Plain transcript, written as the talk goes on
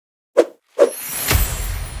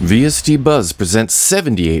VST Buzz presents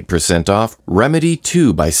 78% off reMIDI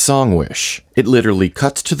 2 by SongWish. It literally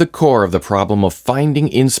cuts to the core of the problem of finding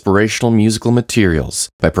inspirational musical materials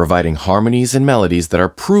by providing harmonies and melodies that are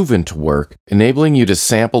proven to work, enabling you to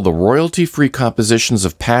sample the royalty-free compositions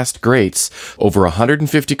of past greats, over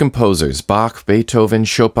 150 composers, Bach, Beethoven,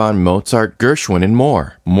 Chopin, Mozart, Gershwin, and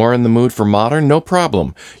more. More in the mood for modern? No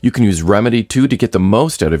problem. You can use reMIDI 2 to get the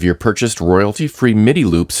most out of your purchased royalty-free MIDI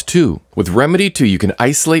loops too. With reMIDI 2, you can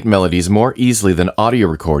isolate melodies more easily than audio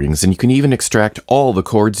recordings, and you can even extract all the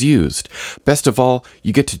chords used. Best of all,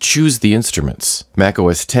 you get to choose the instruments.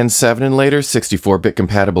 macOS 10.7 and later, 64-bit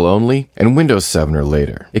compatible only, and Windows 7 or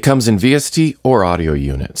later. It comes in VST or audio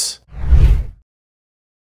units.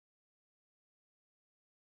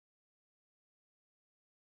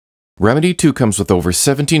 reMIDI 2 comes with over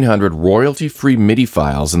 1,700 royalty-free MIDI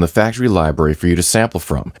files in the factory library for you to sample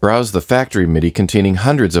from. Browse the factory MIDI containing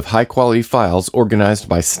hundreds of high-quality files organized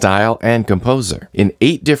by style and composer. In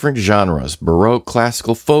 8 different genres: Baroque,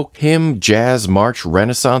 Classical, Folk, Hymn, Jazz, March,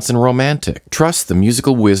 Renaissance, and Romantic. Trust the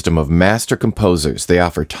musical wisdom of master composers. They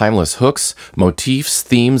offer timeless hooks, motifs,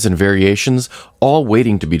 themes, and variations, all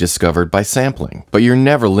waiting to be discovered by sampling. But you're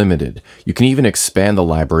never limited. You can even expand the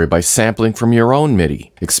library by sampling from your own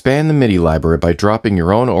MIDI. Expand the MIDI library by dropping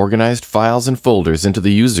your own organized files and folders into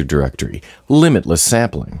the user directory. Limitless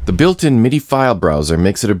sampling. The built-in MIDI file browser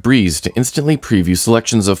makes it a breeze to instantly preview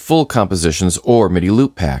selections of full compositions or MIDI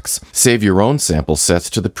loop packs. Save your own sample sets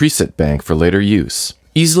to the preset bank for later use.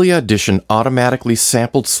 Easily audition automatically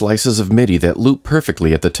sampled slices of MIDI that loop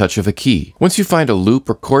perfectly at the touch of a key. Once you find a loop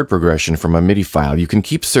or chord progression from a MIDI file, you can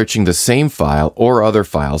keep searching the same file or other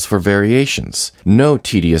files for variations. No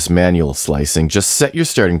tedious manual slicing, just set your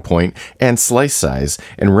starting point and slice size,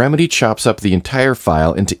 and reMIDI chops up the entire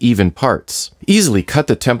file into even parts. Easily cut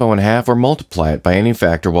the tempo in half or multiply it by any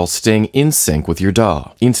factor while staying in sync with your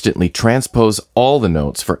DAW. Instantly transpose all the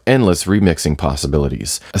notes for endless remixing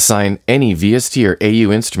possibilities. Assign any VST or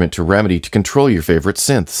AU instrument to reMIDI to control your favorite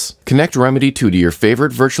synths. Connect reMIDI 2 to your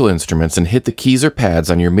favorite virtual instruments and hit the keys or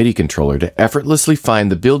pads on your MIDI controller to effortlessly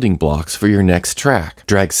find the building blocks for your next track.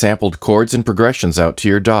 Drag sampled chords and progressions out to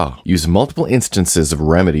your DAW. Use multiple instances of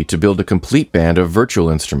reMIDI to build a complete band of virtual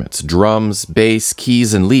instruments: drums, bass,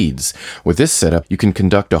 keys, and leads. With this setup, you can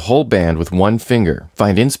conduct a whole band with one finger.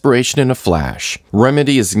 Find inspiration in a flash.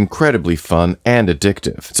 reMIDI is incredibly fun and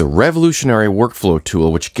addictive. It's a revolutionary workflow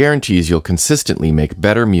tool which guarantees you'll consistently make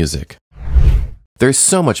better music. There's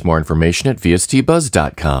so much more information at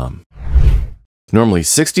vstbuzz.com. Normally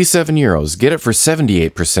 €67, get it for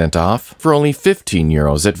 78% off for only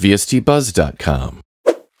 €15 at vstbuzz.com.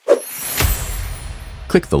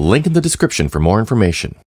 Click the link in the description for more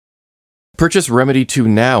information. Purchase reMIDI 2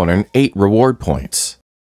 now and earn 8 reward points.